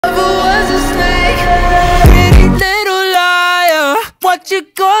what you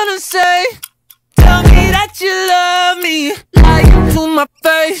gonna say? Tell me that you love me, lying to my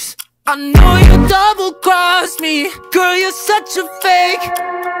face. I know you double-crossed me, girl, you're such a fake.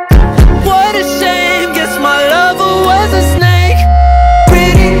 What a shame, guess my lover was a snake.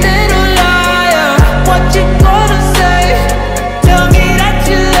 Pretty little liar, what you gonna say? Tell me that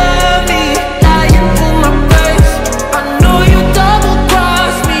you love me, lying to my face. I know you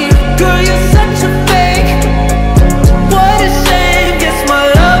double-crossed me, girl, you're such a fake. What a shame, guess my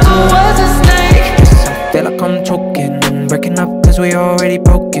lover was a snake. I feel like I'm choking, breaking up cause we already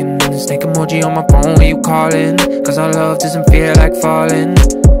broken. Snake emoji on my phone when you calling, cause our love doesn't feel like falling.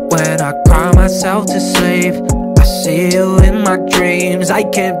 When I cry myself to sleep, I see you in my dreams. I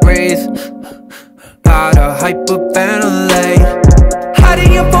can't breathe, gotta hyperventilate.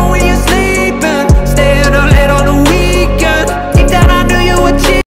 Hiding your phone when you